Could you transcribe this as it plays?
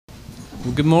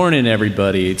Well, good morning,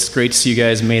 everybody. It's great to see you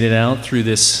guys made it out through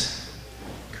this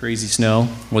crazy snow.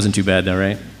 Wasn't too bad, though,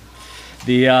 right?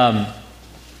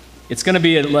 It's going to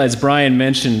be, as Brian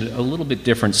mentioned, a little bit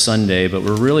different Sunday, but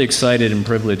we're really excited and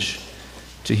privileged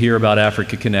to hear about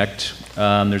Africa Connect.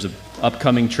 There's an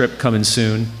upcoming trip coming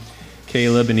soon.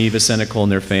 Caleb and Eva Senecal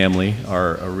and their family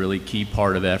are a really key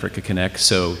part of Africa Connect.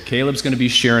 So Caleb's going to be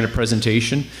sharing a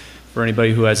presentation. For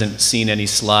anybody who hasn't seen any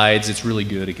slides, it's really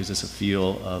good. It gives us a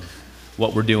feel of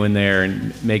what we're doing there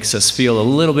and makes us feel a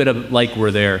little bit like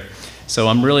we're there. So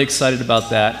I'm really excited about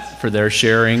that for their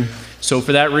sharing. So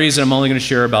for that reason, I'm only going to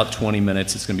share about 20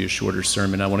 minutes. It's going to be a shorter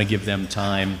sermon. I want to give them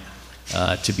time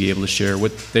to be able to share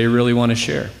what they really want to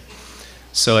share.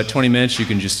 So at 20 minutes, you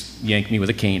can just yank me with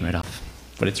a cane right off.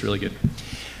 But it's really good.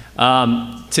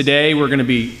 Today, we're going to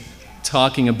be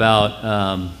talking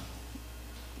about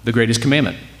the greatest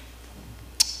commandment.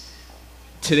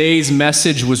 Today's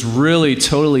message was really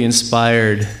totally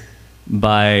inspired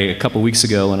by a couple weeks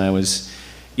ago when I was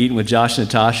eating with Josh and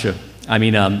Natasha.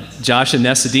 Josh and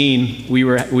Nessa Dean, we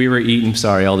were eating,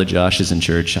 sorry, all the Joshes in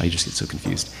church, I just get so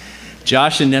confused.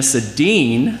 Josh and Nessa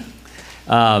Dean,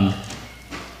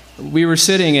 we were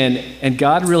sitting and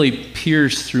God really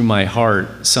pierced through my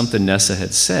heart something Nessa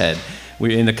had said.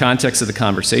 In the context of the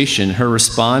conversation, her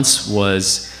response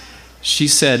was, she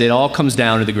said, it all comes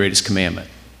down to the greatest commandment,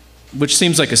 which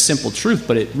seems like a simple truth,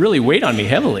 but it really weighed on me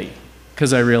heavily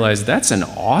because I realized that's an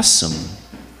awesome,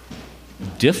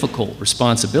 difficult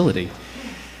responsibility.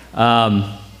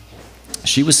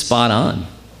 She was spot on.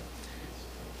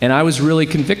 And I was really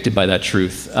convicted by that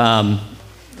truth.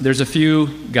 There's a few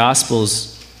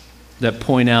Gospels that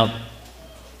point out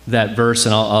that verse,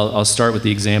 and I'll start with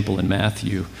the example in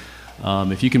Matthew.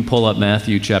 If you can pull up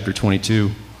Matthew chapter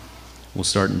 22, we'll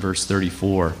start in verse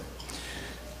 34.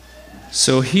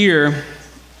 So here,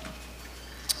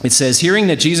 it says, hearing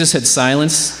that Jesus had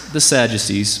silenced the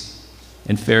Sadducees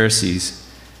and Pharisees,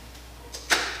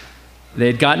 they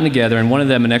had gotten together, and one of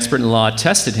them, an expert in law,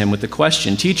 tested him with the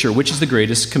question, Teacher, which is the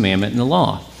greatest commandment in the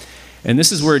law? And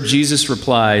this is where Jesus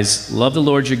replies, love the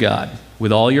Lord your God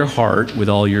with all your heart, with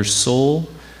all your soul,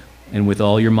 and with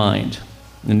all your mind.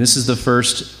 And this is the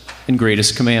first and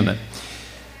greatest commandment.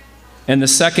 And the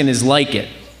second is like it,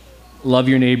 love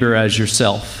your neighbor as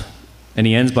yourself. And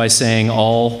he ends by saying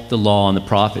all the law and the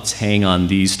prophets hang on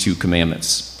these two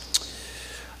commandments.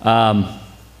 So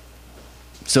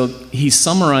he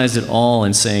summarized it all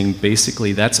in saying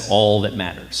basically that's all that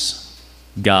matters.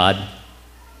 God,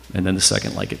 and then the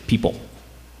second like it, people.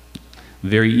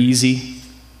 Very easy,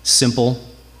 simple,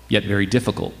 yet very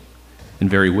difficult and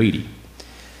very weighty.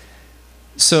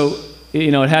 So,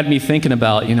 it had me thinking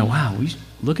about, wow,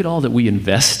 look at all that we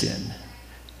invest in.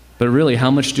 But really, how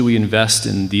much do we invest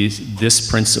in this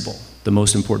principle, the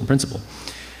most important principle?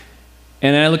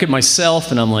 And I look at myself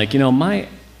and I'm like,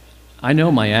 I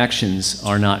know my actions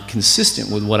are not consistent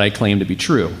with what I claim to be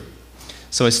true.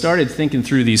 So I started thinking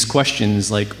through these questions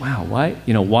like, wow,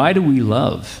 why do we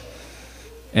love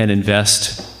and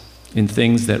invest in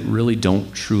things that really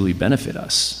don't truly benefit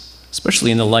us, especially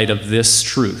in the light of this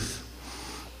truth?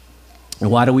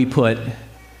 And why do we put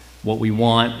what we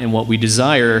want and what we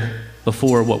desire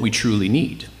before what we truly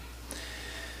need?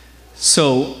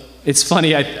 So it's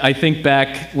funny, I think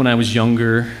back when I was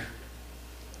younger,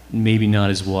 maybe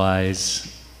not as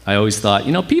wise. I always thought,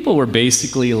 people were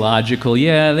basically logical.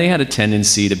 Yeah, they had a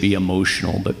tendency to be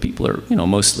emotional, but people are,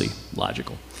 mostly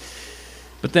logical.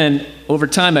 But then over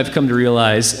time, I've come to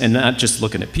realize, and not just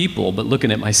looking at people, but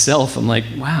looking at myself, I'm like,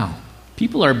 wow,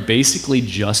 people are basically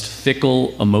just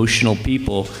fickle, emotional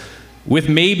people with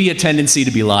maybe a tendency to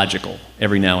be logical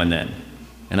every now and then.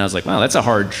 And I was like, wow, that's a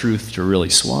hard truth to really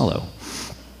swallow.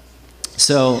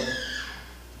 So,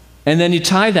 and then you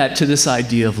tie that to this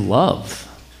idea of love.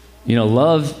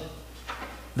 Love,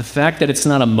 the fact that it's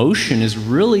not emotion is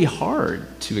really hard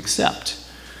to accept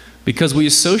because we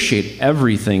associate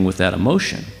everything with that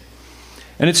emotion.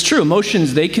 And it's true,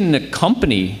 emotions, they can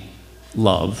accompany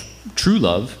love, true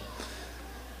love,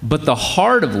 but the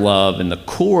heart of love and the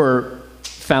core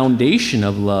foundation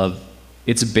of love,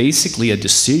 it's basically a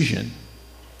decision.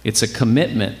 It's a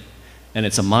commitment, and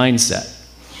it's a mindset.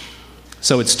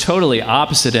 So it's totally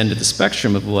opposite end of the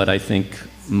spectrum of what I think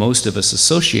most of us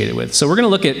associate it with. So we're going to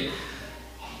look at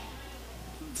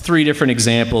 3 different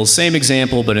examples, same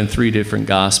example, but in 3 different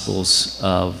Gospels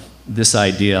of this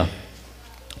idea.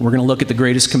 We're going to look at the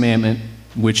greatest commandment,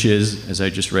 which is, as I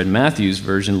just read Matthew's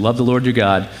version, love the Lord your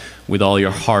God with all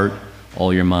your heart,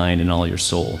 all your mind, and all your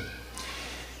soul,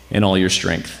 and all your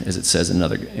strength, as it says in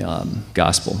another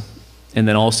gospel. And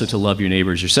then also to love your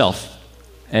neighbor as yourself.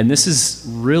 And this is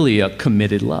really a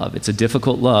committed love. It's a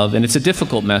difficult love, and it's a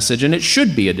difficult message, and it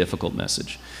should be a difficult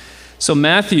message. So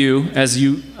Matthew,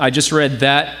 I just read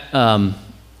that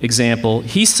example,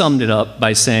 he summed it up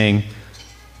by saying,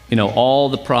 all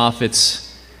the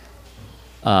prophets,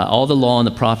 all the law and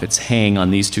the prophets hang on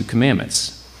these two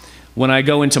commandments. When I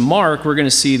go into Mark, we're going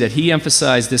to see that he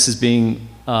emphasized this as being,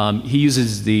 he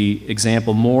uses the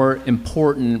example, more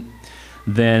important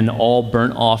than all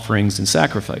burnt offerings and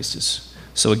sacrifices.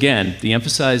 So again, the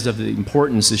emphasis of the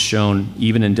importance is shown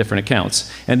even in different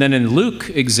accounts. And then in Luke's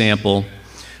example,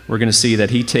 we're going to see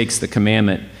that he takes the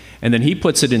commandment and then he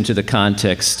puts it into the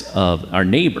context of our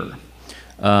neighbor,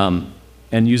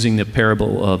 and using the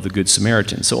parable of the Good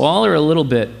Samaritan. So all are a little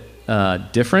bit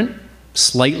different,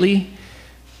 slightly,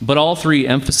 but all three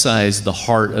emphasize the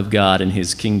heart of God and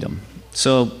his kingdom.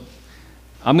 So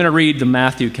I'm going to read the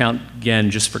Matthew account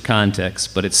again just for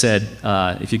context, but it said,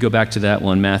 if you go back to that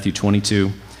one, Matthew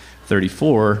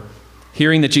 22:34,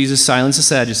 hearing that Jesus silenced the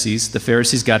Sadducees, the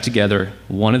Pharisees got together.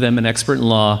 One of them, an expert in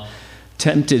law,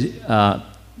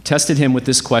 tested him with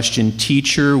this question,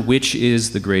 "Teacher, which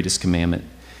is the greatest commandment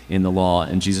in the law?"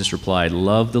 And Jesus replied,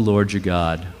 "Love the Lord your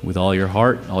God with all your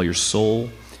heart, all your soul,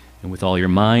 and with all your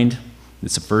mind.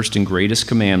 It's the first and greatest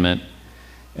commandment.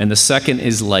 And the second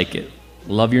is like it.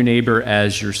 Love your neighbor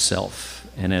as yourself."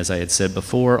 And as I had said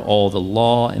before, all the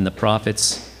law and the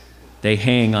prophets, they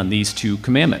hang on these two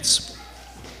commandments.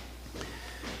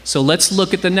 So let's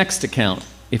look at the next account.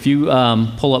 If you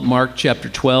pull up Mark chapter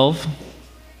 12,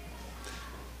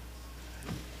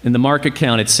 in the Mark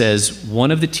account it says, one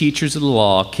of the teachers of the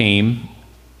law came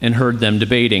and heard them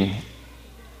debating.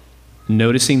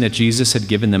 Noticing that Jesus had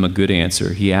given them a good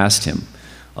answer, he asked him,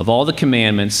 "Of all the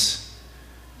commandments,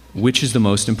 which is the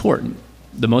most important?"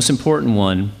 "The most important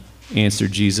one,"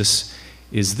 answered Jesus,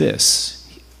 "is this.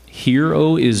 Hear,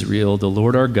 O Israel, the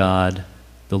Lord our God,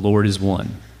 the Lord is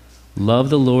one. Love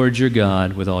the Lord your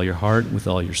God with all your heart, with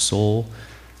all your soul,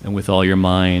 and with all your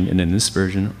mind," and in this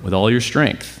version, with all your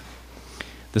strength.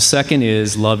 "The second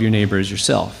is, love your neighbor as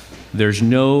yourself. There's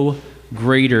no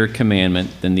greater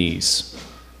commandment than these."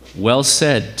 "Well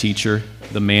said, teacher,"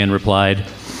 the man replied.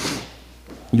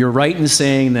 "You're right in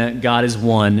saying that God is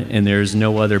one and there is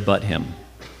no other but him.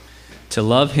 To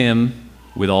love him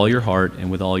with all your heart and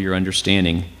with all your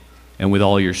understanding and with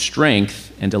all your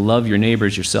strength, and to love your neighbor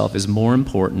as yourself is more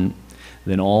important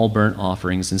than all burnt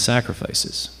offerings and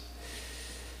sacrifices."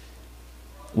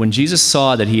 When Jesus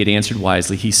saw that he had answered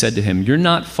wisely, he said to him, "You're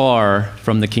not far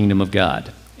from the kingdom of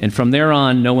God." And from there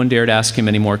on, no one dared ask him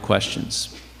any more questions.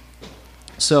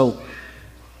 So,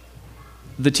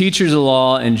 the teachers of the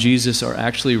law and Jesus are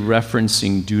actually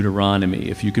referencing Deuteronomy.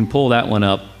 If you can pull that one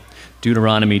up,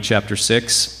 Deuteronomy chapter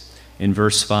 6 in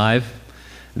verse 5,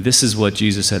 this is what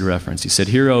Jesus had referenced. He said,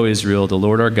 "Hear, O Israel, the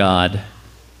Lord our God,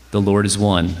 the Lord is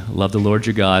one. Love the Lord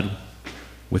your God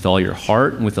with all your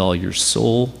heart and with all your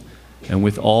soul and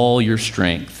with all your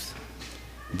strength.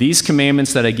 These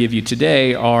commandments that I give you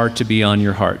today are to be on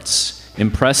your hearts.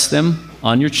 Impress them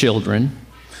on your children.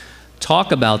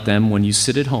 Talk about them when you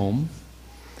sit at home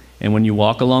and when you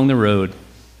walk along the road,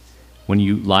 when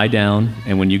you lie down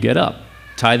and when you get up.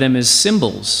 Tie them as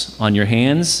symbols on your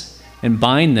hands and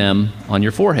bind them on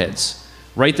your foreheads.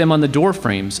 Write them on the door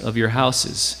frames of your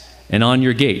houses and on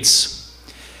your gates."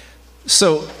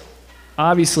 So,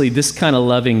 obviously, this kind of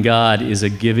loving God is a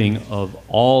giving of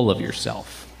all of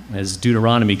yourself, as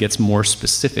Deuteronomy gets more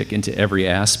specific into every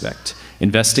aspect.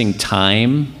 Investing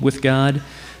time with God,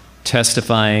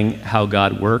 testifying how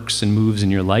God works and moves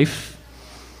in your life.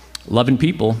 Loving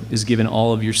people is giving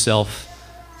all of yourself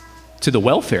to the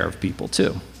welfare of people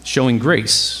too, showing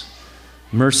grace,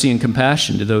 mercy, and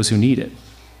compassion to those who need it.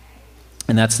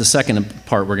 And that's the second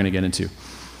part we're going to get into.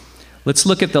 Let's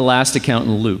look at the last account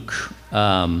in Luke.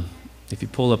 If you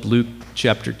pull up Luke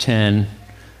chapter 10,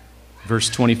 verse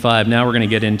 25, now we're going to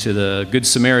get into the Good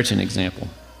Samaritan example,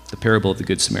 the parable of the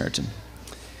Good Samaritan.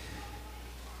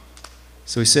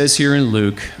 So he says here in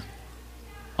Luke,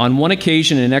 on one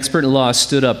occasion an expert in law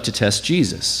stood up to test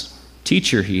Jesus.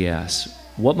 "Teacher," he asked,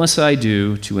 "what must I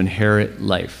do to inherit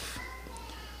life?"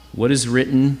 "What is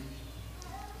written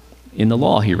in the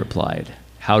law?" he replied.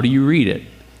 "How do you read it?"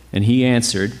 And he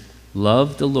answered,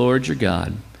 "Love the Lord your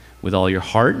God with all your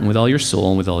heart and with all your soul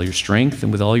and with all your strength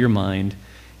and with all your mind,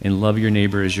 and love your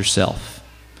neighbor as yourself."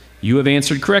 "You have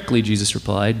answered correctly," Jesus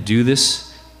replied. "Do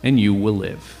this and you will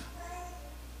live."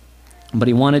 But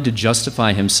he wanted to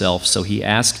justify himself, so he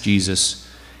asked Jesus,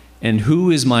 "And who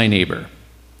is my neighbor?"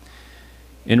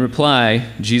 In reply,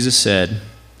 Jesus said,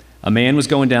 "A man was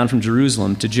going down from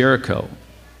Jerusalem to Jericho,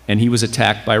 and he was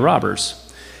attacked by robbers.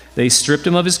 They stripped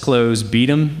him of his clothes, beat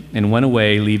him, and went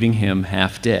away, leaving him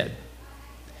half dead.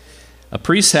 A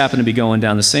priest happened to be going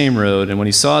down the same road, and when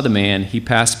he saw the man, he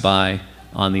passed by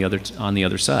on the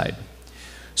other side.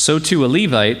 So too a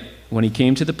Levite, when he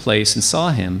came to the place and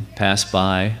saw him, passed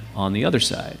by on the other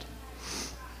side.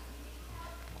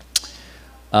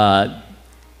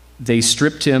 They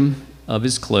stripped him of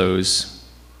his clothes.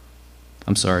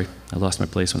 I'm sorry, I lost my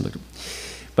place when I looked.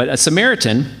 But a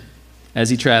Samaritan, as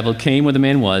he traveled, came where the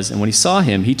man was, and when he saw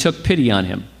him, he took pity on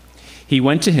him. He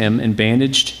went to him and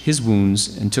bandaged his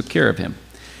wounds and took care of him.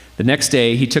 The next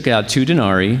day he took out 2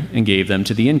 denarii and gave them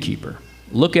to the innkeeper.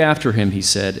 "Look after him," he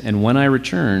said, "and when I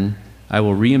return, I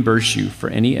will reimburse you for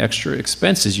any extra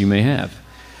expenses you may have."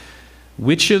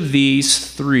 Which of these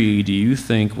 3 do you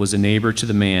think was a neighbor to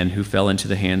the man who fell into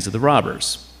the hands of the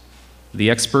robbers? The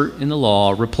expert in the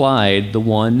law replied, "The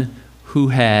one who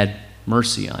had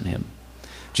mercy on him."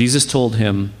 Jesus told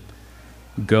him,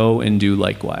 "Go and do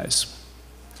likewise."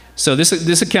 So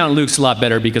this account in Luke's a lot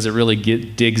better because it really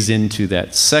digs into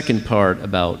that second part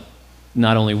about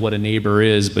not only what a neighbor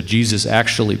is, but Jesus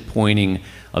actually pointing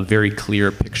a very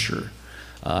clear picture.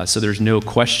 So there's no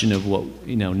question of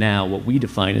what we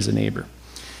define as a neighbor.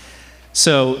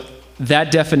 So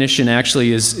that definition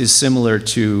actually is similar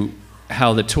to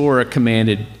how the Torah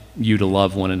commanded you to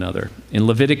love one another. In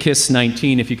Leviticus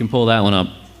 19, if you can pull that one up,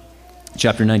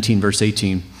 chapter 19, verse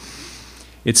 18,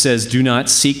 it says, "Do not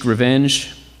seek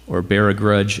revenge or bear a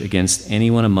grudge against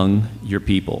anyone among your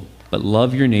people, but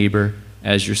love your neighbor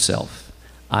as yourself.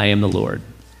 I am the Lord."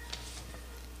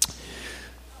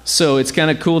 So it's kind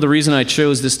of cool. The reason I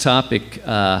chose this topic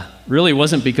really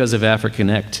wasn't because of Africa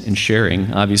Connect and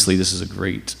sharing. Obviously, this is a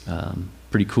great,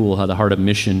 pretty cool how the Heart of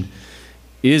Mission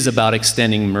is about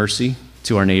extending mercy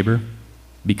to our neighbor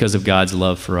because of God's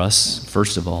love for us,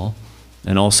 first of all,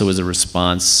 and also as a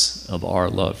response of our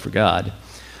love for God.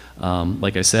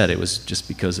 Like I said, it was just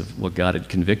because of what God had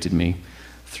convicted me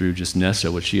through just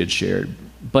Nessa, what she had shared.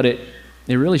 But it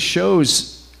really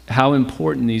shows how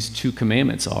important these 2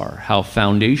 commandments are, how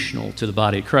foundational to the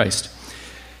body of Christ.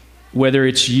 Whether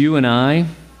it's you and I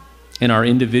in our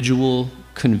individual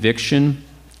conviction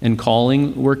and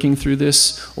calling working through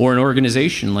this, or an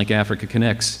organization like Africa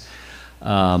Connects,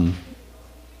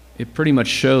 it pretty much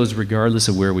shows, regardless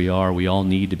of where we are, we all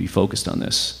need to be focused on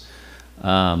this.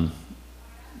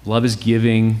 Love is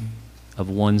giving of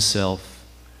oneself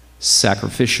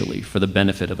sacrificially for the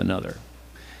benefit of another.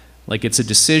 Like it's a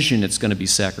decision, it's going to be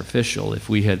sacrificial. If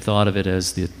we had thought of it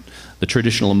as the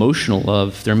traditional emotional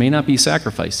love, there may not be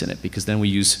sacrifice in it because then we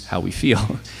use how we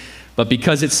feel. But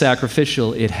because it's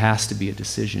sacrificial, it has to be a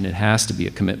decision. It has to be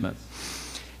a commitment.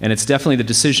 And it's definitely the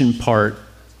decision part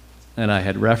that I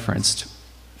had referenced.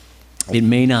 It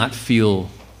may not feel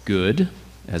good,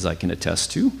 as I can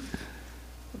attest to,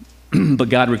 but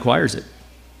God requires it.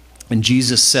 And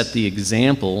Jesus set the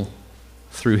example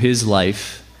through his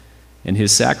life and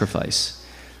his sacrifice.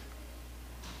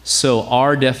 So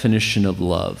our definition of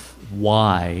love,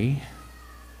 why,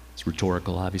 it's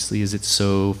rhetorical obviously, is it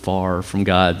so far from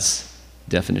God's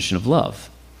definition of love?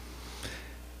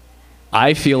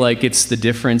 I feel like it's the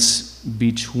difference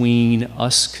between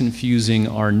us confusing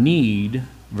our need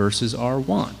versus our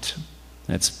want.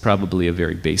 That's probably a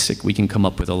very basic, we can come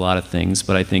up with a lot of things,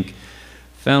 but I think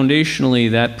foundationally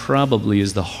that probably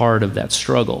is the heart of that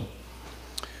struggle.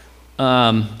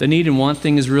 The need and want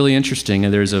thing is really interesting.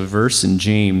 There's a verse in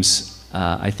James,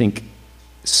 I think,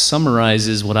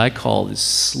 summarizes what I call the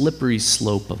slippery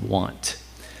slope of want.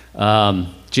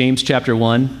 James chapter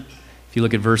 1, if you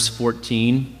look at verse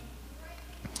 14,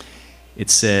 it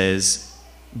says,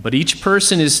 "But each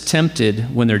person is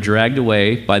tempted when they're dragged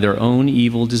away by their own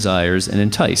evil desires and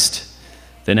enticed.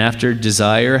 Then after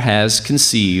desire has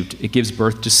conceived, it gives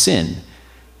birth to sin.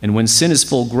 And when sin is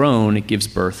full grown, it gives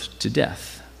birth to death."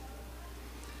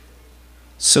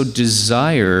 So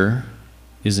desire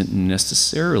isn't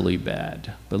necessarily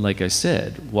bad. But like I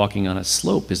said, walking on a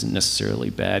slope isn't necessarily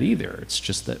bad either. It's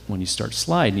just that when you start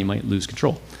sliding, you might lose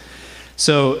control.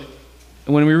 So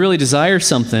when we really desire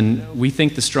something, we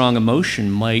think the strong emotion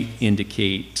might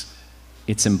indicate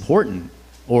it's important,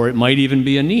 or it might even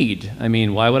be a need. I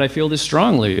mean, why would I feel this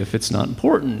strongly if it's not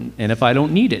important and if I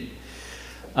don't need it?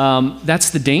 That's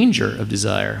the danger of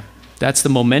desire. That's the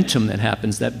momentum that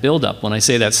happens, that buildup. When I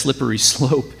say that slippery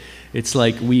slope, it's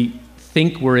like we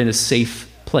think we're in a safe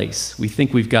place. We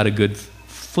think we've got a good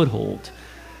foothold.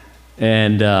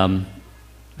 And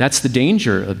that's the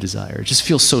danger of desire. It just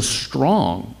feels so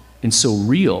strong and so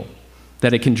real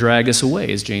that it can drag us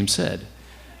away, as James said.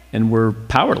 And we're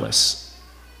powerless.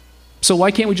 So why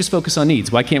can't we just focus on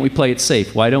needs? Why can't we play it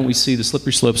safe? Why don't we see the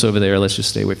slippery slopes over there? Let's just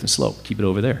stay away from the slope. Keep it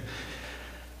over there.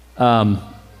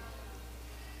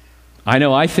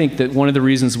 I think that one of the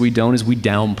reasons we don't is we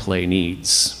downplay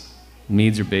needs.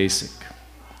 Needs are basic.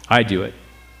 I do it.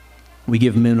 We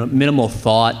give minimal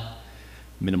thought,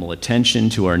 minimal attention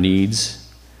to our needs,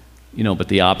 but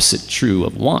the opposite true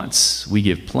of wants. We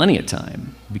give plenty of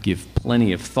time. We give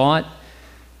plenty of thought,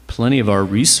 plenty of our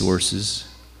resources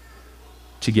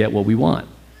to get what we want.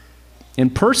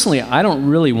 And personally, I don't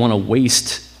really want to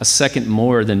waste a second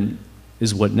more than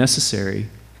is what necessary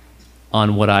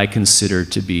on what I consider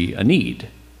to be a need.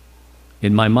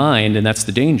 In my mind, and that's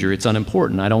the danger, it's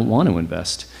unimportant. I don't want to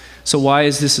invest. So why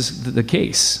is this the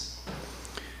case?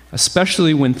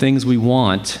 Especially when things we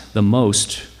want the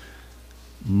most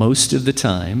of the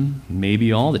time,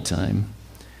 maybe all the time,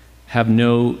 have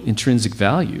no intrinsic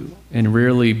value and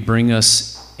rarely bring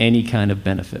us any kind of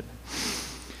benefit.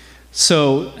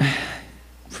 So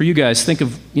for you guys, think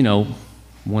of,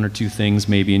 one or two things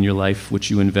maybe in your life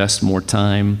which you invest more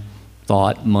time,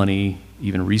 thought, money,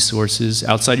 even resources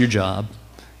outside your job,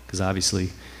 because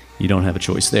obviously you don't have a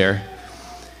choice there.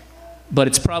 But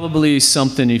it's probably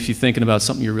something, if you're thinking about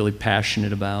something you're really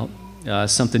passionate about,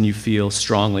 something you feel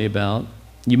strongly about.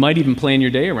 You might even plan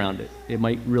your day around it. It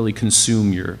might really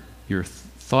consume your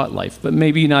thought life, but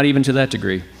maybe not even to that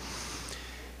degree.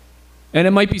 And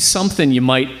it might be something you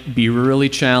might be really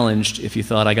challenged if you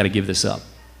thought, I got to give this up.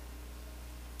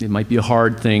 It might be a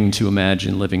hard thing to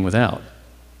imagine living without.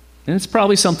 And it's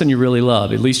probably something you really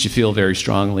love. At least you feel very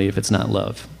strongly if it's not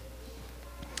love.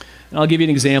 And I'll give you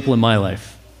an example in my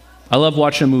life. I love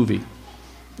watching a movie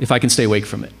if I can stay awake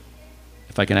from it.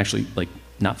 If I can actually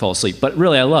not fall asleep. But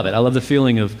really, I love it. I love the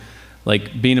feeling of being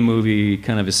in a movie,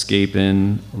 kind of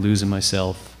escaping, losing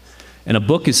myself. And a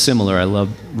book is similar. I love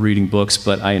reading books,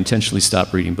 but I intentionally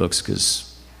stopped reading books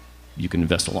because you can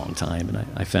invest a long time. And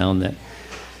I found that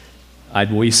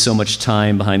I'd waste so much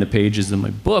time behind the pages of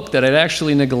my book that I'd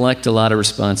actually neglect a lot of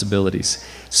responsibilities.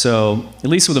 So at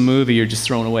least with a movie, you're just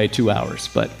throwing away 2 hours,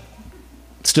 but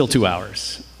still 2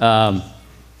 hours.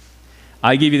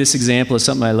 I give you this example of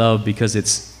something I love because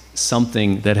it's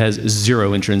something that has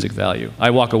zero intrinsic value. I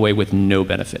walk away with no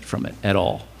benefit from it at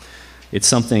all. It's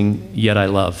something yet I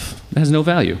love. It has no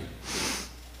value.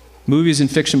 Movies and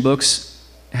fiction books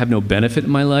have no benefit in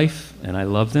my life, and I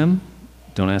love them.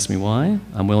 Don't ask me why.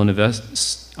 I'm willing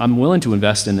to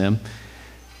invest in them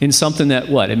in something that,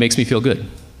 it makes me feel good.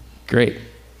 Great.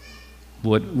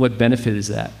 What benefit is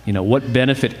that? What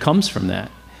benefit comes from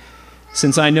that?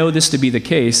 Since I know this to be the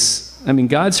case,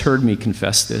 God's heard me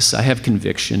confess this. I have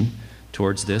conviction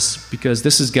towards this because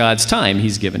this is God's time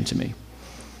He's given to me.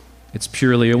 It's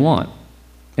purely a want.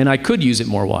 And I could use it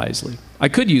more wisely. I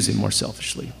could use it more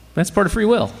selfishly. That's part of free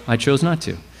will. I chose not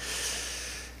to.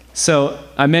 So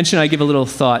I mentioned I give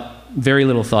very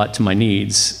little thought to my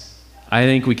needs. I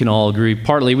think we can all agree,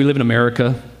 partly we live in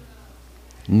America.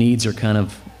 Needs are kind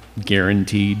of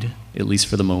guaranteed, at least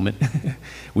for the moment.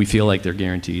 We feel like they're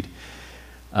guaranteed.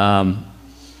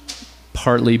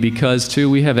 Partly because, too,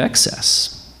 we have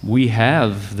excess. We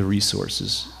have the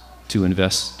resources to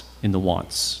invest in the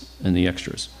wants and the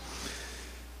extras.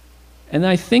 And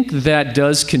I think that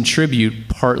does contribute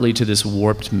partly to this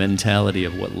warped mentality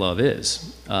of what love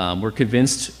is. We're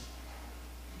convinced,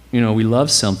 we love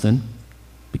something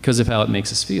because of how it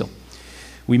makes us feel.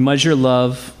 We measure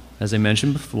love, as I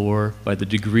mentioned before, by the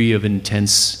degree of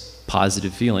intense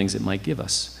positive feelings it might give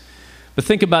us. But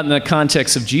think about in the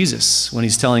context of Jesus when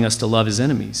He's telling us to love His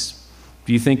enemies.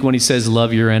 Do you think when He says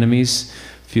love your enemies,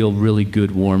 feel really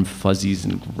good, warm fuzzies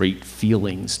and great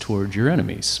feelings toward your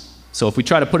enemies? So if we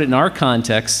try to put it in our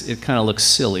context, it kind of looks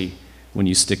silly when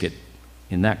you stick it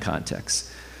in that context.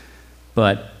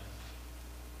 But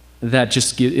that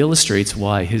just illustrates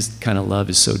why His kind of love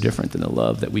is so different than the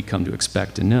love that we come to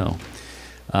expect and know.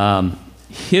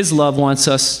 His love wants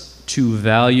us to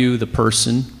value the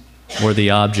person or the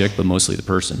object, but mostly the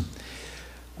person.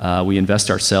 We invest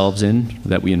ourselves in,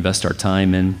 that we invest our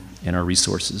time in, and our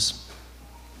resources.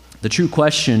 The true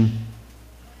question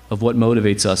of what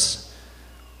motivates us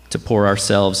to pour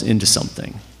ourselves into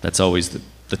something, that's always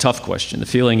the tough question. The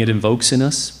feeling it invokes in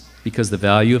us because the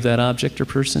value of that object or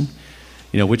person,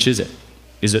 which is it?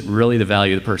 Is it really the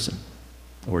value of the person?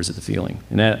 Or is it the feeling?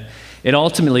 And that it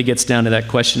ultimately gets down to that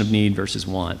question of need versus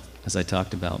want, as I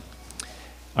talked about.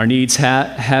 Our needs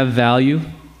have value,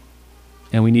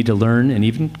 and we need to learn and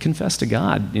even confess to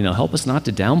God, help us not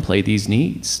to downplay these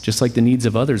needs, just like the needs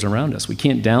of others around us. We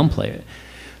can't downplay it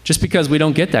just because we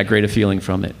don't get that great a feeling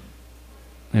from it.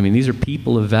 These are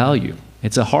people of value.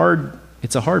 It's a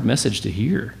hard message to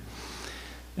hear.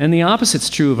 And the opposite's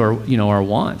true of our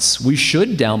wants. We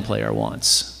should downplay our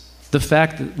wants. The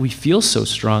fact that we feel so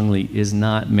strongly is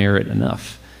not merit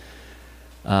enough.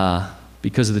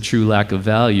 because of the true lack of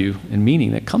value and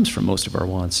meaning that comes from most of our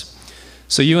wants.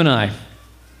 So you and I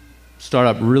start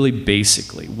up really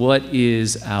basically. What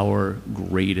is our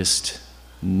greatest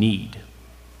need?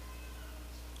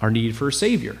 Our need for a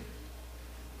Savior.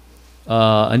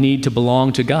 A need to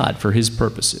belong to God for His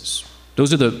purposes.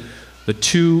 Those are the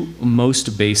two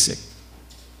most basic.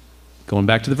 Going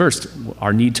back to the verse,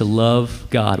 our need to love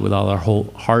God with all our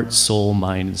whole heart, soul,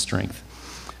 mind, and strength.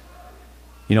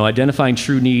 Identifying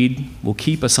true need will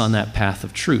keep us on that path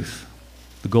of truth,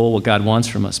 the goal, what God wants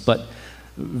from us. But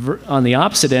on the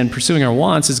opposite end, pursuing our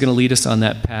wants is going to lead us on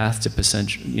that path to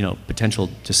potential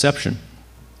deception.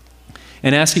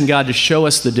 And asking God to show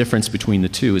us the difference between the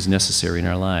two is necessary in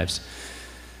our lives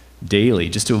daily,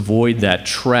 just to avoid that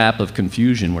trap of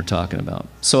confusion we're talking about.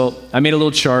 So I made a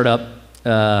little chart up.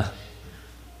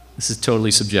 This is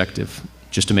totally subjective,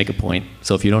 just to make a point.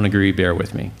 So if you don't agree, bear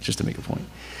with me, just to make a point.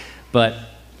 But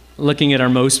looking at our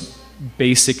most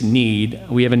basic need,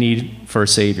 we have a need for a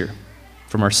Savior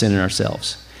from our sin and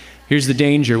ourselves. Here's the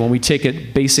danger. When we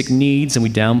take basic needs and we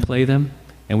downplay them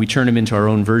and we turn them into our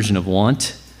own version of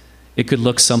want, it could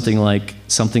look something like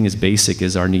something as basic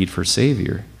as our need for a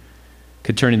Savior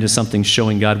could turn into something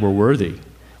showing God we're worthy.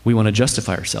 We want to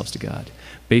justify ourselves to God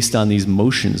based on these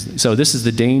motions. So this is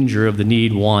the danger of the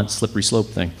need, want, slippery slope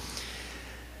thing.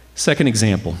 Second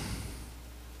example.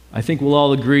 I think we'll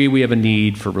all agree we have a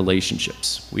need for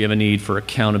relationships. We have a need for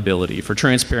accountability, for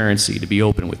transparency, to be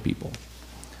open with people,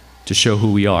 to show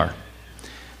who we are.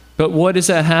 But what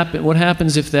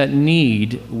happens if that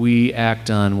need, we act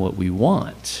on what we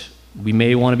want? We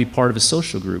may want to be part of a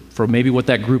social group for maybe what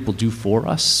that group will do for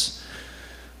us,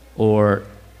 or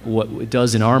what it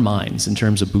does in our minds in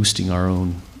terms of boosting our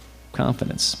own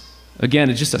confidence. Again,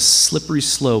 it's just a slippery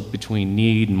slope between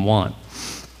need and want.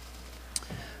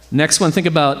 Next one, think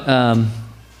about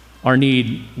our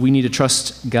need. We need to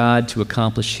trust God to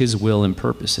accomplish His will and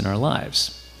purpose in our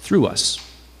lives through us.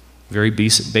 Very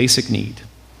basic need.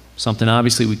 Something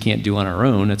obviously we can't do on our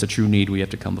own. That's a true need. We have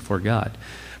to come before God.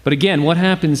 But again, what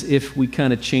happens if we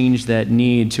kind of change that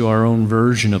need to our own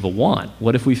version of a want?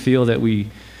 What if we feel that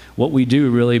what we do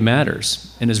really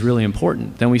matters and is really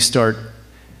important? Then we start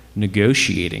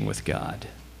negotiating with God,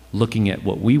 looking at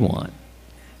what we want.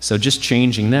 So just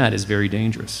changing that is very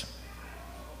dangerous.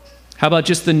 How about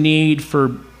just the need for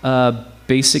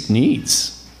basic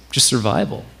needs, just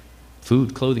survival,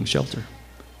 food, clothing, shelter?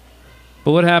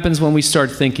 But what happens when we start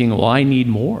thinking, well, I need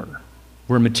more,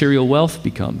 where material wealth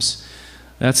becomes?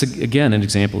 That's, again, an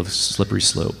example of a slippery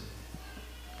slope.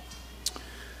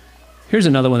 Here's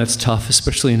another one that's tough,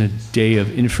 especially in a day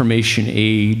of information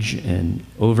age and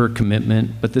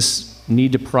overcommitment, but this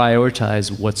need to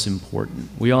prioritize what's important.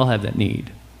 We all have that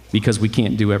need because we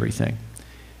can't do everything.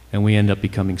 And we end up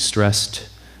becoming stressed,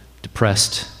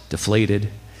 depressed, deflated.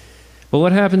 But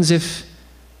what happens if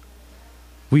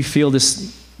we feel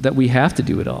that we have to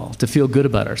do it all, to feel good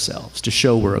about ourselves, to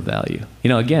show we're of value?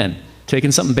 Again,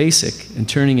 taking something basic and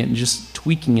turning it and just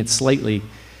tweaking it slightly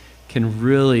can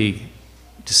really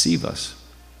deceive us.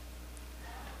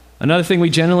 Another thing, we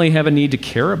generally have a need to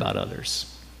care about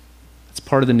others. It's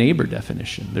part of the neighbor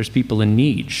definition. There's people in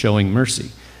need, showing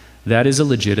mercy. That is a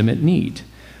legitimate need.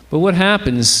 But what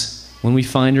happens when we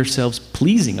find ourselves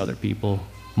pleasing other people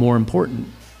more important?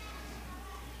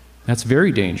 That's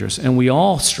very dangerous, and we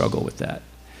all struggle with that.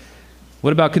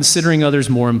 What about considering others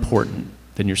more important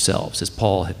than yourselves, as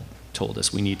Paul had told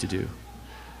us we need to do?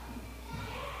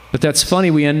 But that's funny,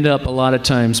 we end up a lot of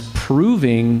times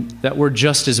proving that we're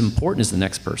just as important as the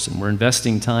next person. We're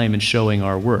investing time in showing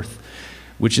our worth,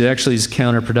 which actually is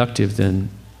counterproductive than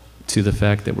to the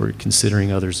fact that we're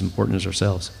considering others important as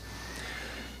ourselves.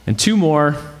 And two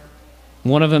more.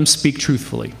 One of them, speak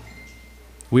truthfully.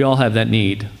 We all have that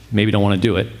need. Maybe don't want to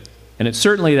do it. And it's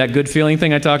certainly that good feeling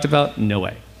thing I talked about. No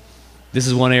way. This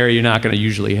is one area you're not going to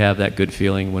usually have that good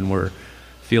feeling when we're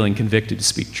feeling convicted to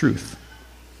speak truth.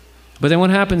 But then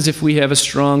what happens if we have a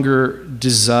stronger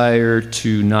desire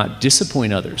to not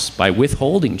disappoint others by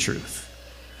withholding truth?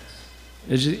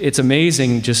 It's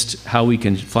amazing just how we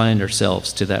can find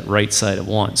ourselves to that right side of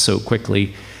want so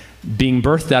quickly, being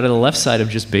birthed out of the left side of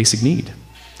just basic need.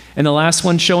 And the last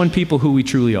one, showing people who we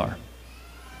truly are.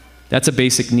 That's a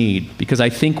basic need, because I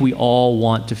think we all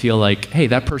want to feel like, hey,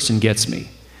 that person gets me.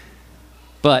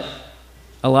 But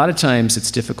a lot of times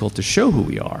it's difficult to show who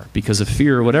we are because of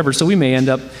fear or whatever, so we may end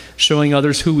up showing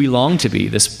others who we long to be,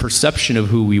 this perception of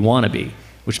who we want to be,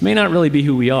 which may not really be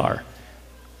who we are.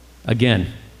 Again,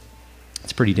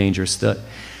 it's pretty dangerous.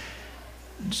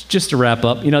 Just to wrap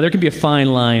up, there can be a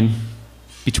fine line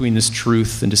between this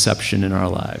truth and deception in our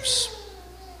lives.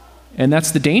 And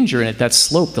that's the danger in it, that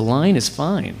slope. The line is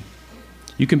fine.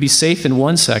 You can be safe in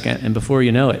 1 second, and before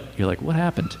you know it, you're like, what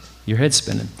happened? Your head's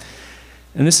spinning.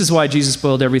 And this is why Jesus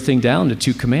boiled everything down to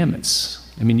 2 commandments.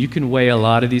 I mean, you can weigh a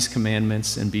lot of these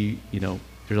commandments and be,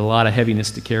 there's a lot of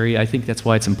heaviness to carry. I think that's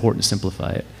why it's important to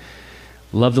simplify it.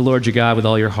 Love the Lord your God with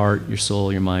all your heart, your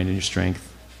soul, your mind, and your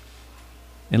strength.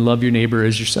 And love your neighbor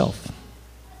as yourself.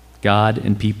 God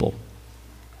and people.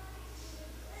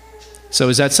 So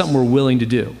is that something we're willing to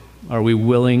do? Are we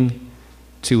willing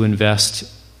to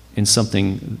invest in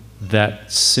something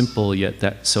that simple yet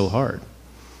that so hard?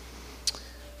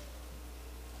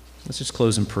 Let's just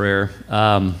close in prayer.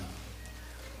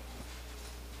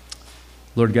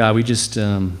 Lord God, we just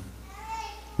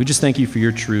thank you for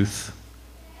your truth.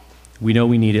 We know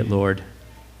we need it, Lord.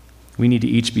 We need to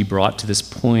each be brought to this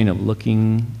point of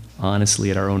looking honestly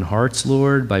at our own hearts,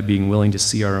 Lord, by being willing to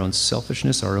see our own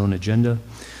selfishness, our own agenda.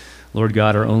 Lord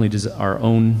God, our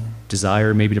own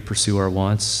desire maybe to pursue our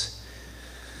wants.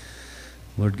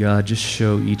 Lord God, just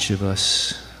show each of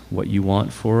us what you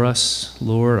want for us,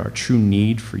 Lord, our true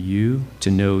need for you, to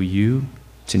know you,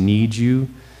 to need you,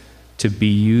 to be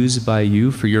used by you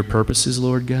for your purposes,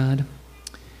 Lord God.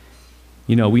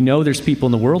 We know there's people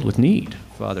in the world with need,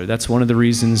 Father. That's one of the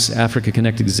reasons Africa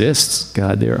Connect exists.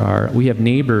 God, we have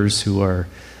neighbors who are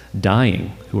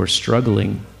dying, who are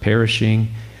struggling, perishing,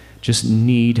 just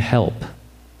need help,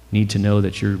 need to know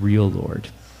that you're real, Lord.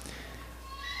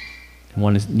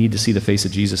 Need to see the face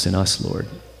of Jesus in us, Lord.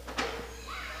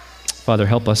 Father,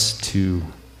 help us to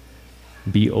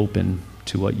be open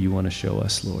to what you want to show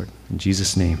us, Lord. In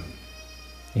Jesus' name,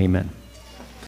 amen.